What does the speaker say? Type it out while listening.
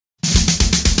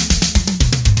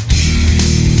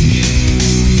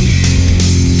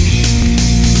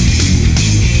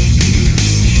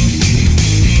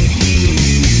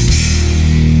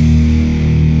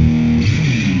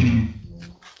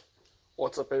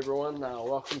up everyone?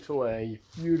 Welcome to a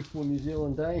beautiful New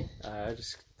Zealand day.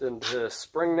 Just into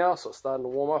spring now, so it's starting to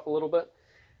warm up a little bit.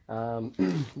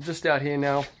 Just out here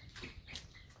now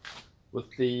with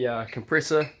the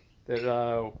compressor that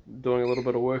doing a little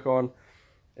bit of work on.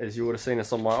 As you would have seen in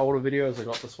some of my older videos, I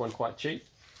got this one quite cheap,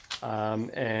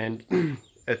 and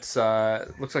it's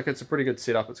looks like it's a pretty good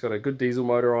setup. It's got a good diesel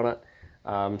motor on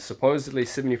it, supposedly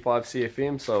 75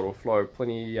 CFM, so it'll flow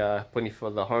plenty for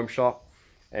the home shop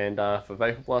and for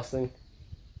vapor blasting.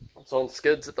 It's on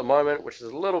skids at the moment, which is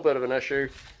a little bit of an issue,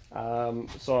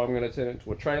 so I'm going to turn it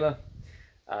into a trailer.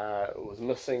 It was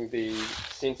missing the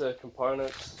center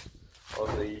components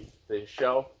of the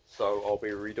shell, so I'll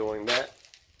be redoing that.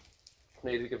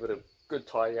 Need to give it a good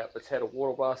tidy up. It's had a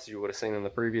water blast, as you would have seen in the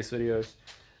previous videos.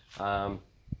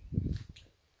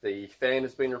 The fan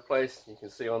has been replaced. You can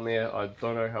see on there, I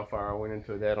don't know how far I went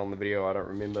into that on the video, I don't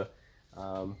remember,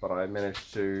 but I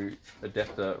managed to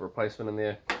adapt a replacement in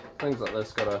there. Things like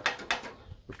this, got to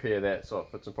repair that so it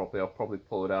fits in properly. I'll probably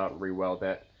pull it out and re-weld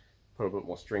that, put a bit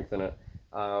more strength in it.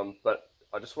 But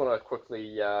I just want to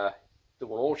quickly do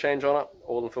an oil change on it,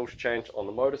 oil and filter change on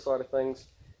the motor side of things.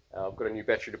 I've got a new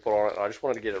battery to put on it. I just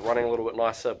wanted to get it running a little bit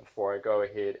nicer before I go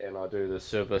ahead and I do the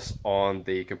service on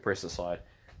the compressor side.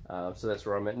 So that's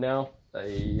where I'm at now.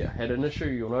 I had an issue.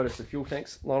 You'll notice the fuel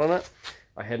tank's not on it.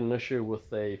 I had an issue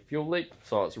with a fuel leak,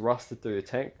 so it's rusted through the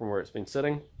tank from where it's been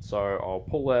sitting. So I'll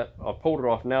pull that. I've pulled it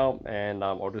off now, and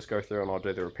I'll just go through and I'll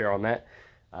do the repair on that.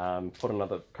 Put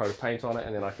another coat of paint on it,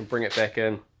 and then I can bring it back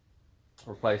in,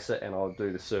 replace it, and I'll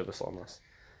do the service on this.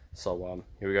 So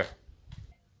here we go.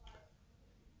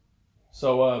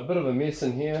 So a bit of a mess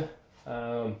in here.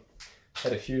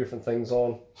 Had a few different things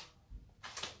on,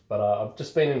 but I've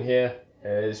just been in here.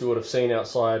 As you would have seen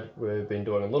outside, we've been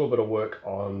doing a little bit of work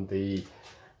on the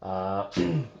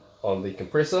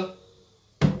compressor,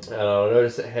 and I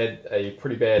noticed it had a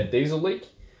pretty bad diesel leak.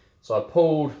 So I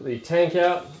pulled the tank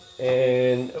out,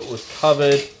 and it was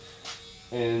covered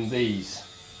in these.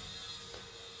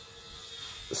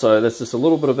 So that's just a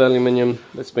little bit of aluminium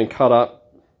that's been cut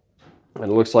up. And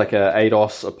it looks like a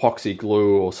ADOS epoxy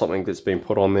glue or something that's been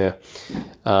put on there.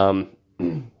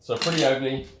 So pretty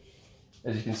ugly.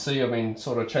 As you can see, I've been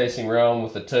sort of chasing around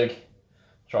with the TIG,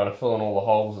 trying to fill in all the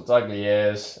holes. It's ugly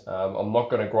as. I'm not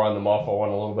going to grind them off. I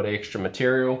want a little bit of extra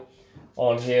material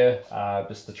on here,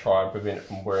 just to try and prevent it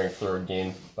from wearing through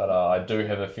again. But I do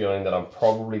have a feeling that I'm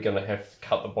probably going to have to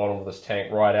cut the bottom of this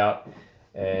tank right out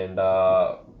and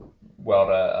weld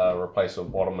a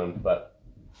replacement bottom in. But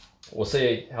we'll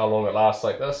see how long it lasts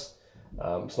like this.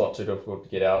 It's not too difficult to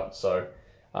get out, so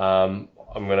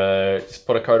I'm gonna just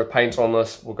put a coat of paint on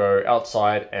this. We'll go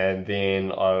outside, and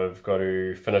then I've got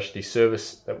to finish the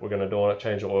service that we're gonna do on it,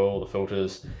 change the oil, the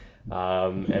filters,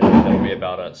 and that'll be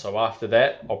about it. So after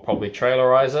that, I'll probably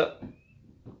trailerize it.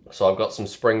 So I've got some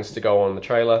springs to go on the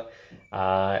trailer,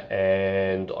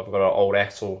 and I've got an old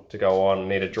axle to go on. I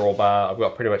need a drawbar. I've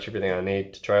got pretty much everything I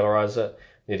need to trailerize it.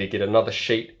 Need to get another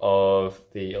sheet of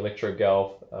the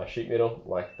electro-galv sheet metal,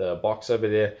 like the box over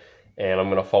there, and I'm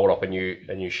going to fold up a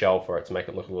new shell for it to make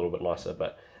it look a little bit nicer.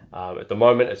 But at the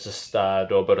moment, it's just do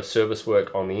a bit of service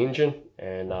work on the engine,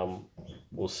 and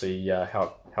we'll see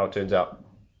how it turns out.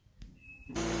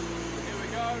 Here we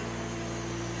go.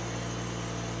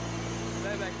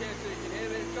 Lay back here so you can hear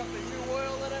me. It's got the new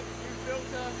oil in it, new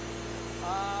filter.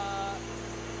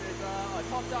 I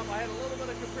topped up, I had a little bit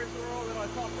of compressor oil that I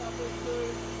topped up into.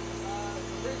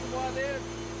 The reason why there,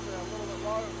 it's a little bit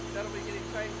low, that'll be getting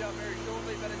changed out very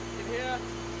shortly, but as you can hear,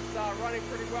 it's running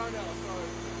pretty well now. So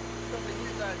it's got the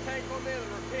new tank on there, the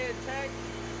repaired tank,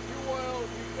 new oil,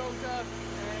 new filter,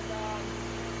 and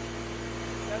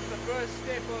that's the first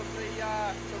step of the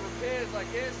repairs, I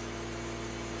guess.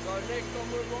 So next I'll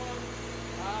move on.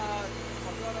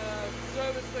 I've got to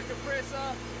service the compressor,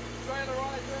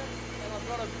 trailerize it, and I've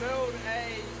got to build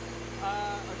a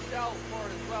shell for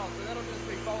it as well. So that'll just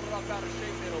be folded up out of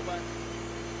sheet metal. But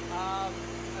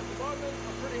at the moment,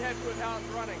 I'm pretty happy with how it's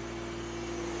running.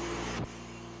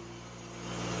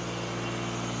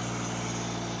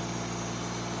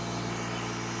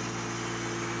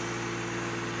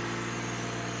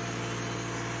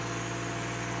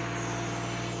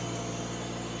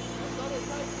 I've got to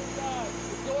take the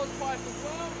exhaust pipe as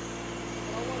well.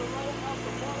 I want to roll up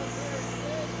the bottom there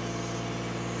instead.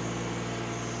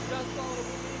 Just so that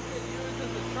we can get used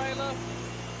as a trailer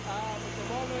at the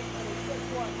moment, and it's still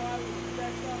quite high with the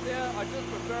stacks up there. I just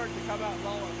prefer it to come out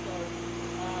lower, so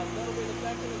that'll be the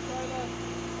back of the trailer.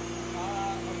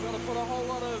 I'm going to put a whole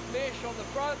lot of mesh on the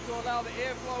front to allow the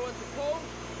airflow into pull,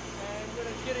 and when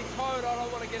it's getting towed, I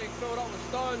don't want it getting filled up with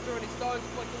stones or any stones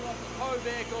flicking off the tow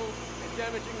vehicle and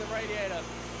damaging the radiator.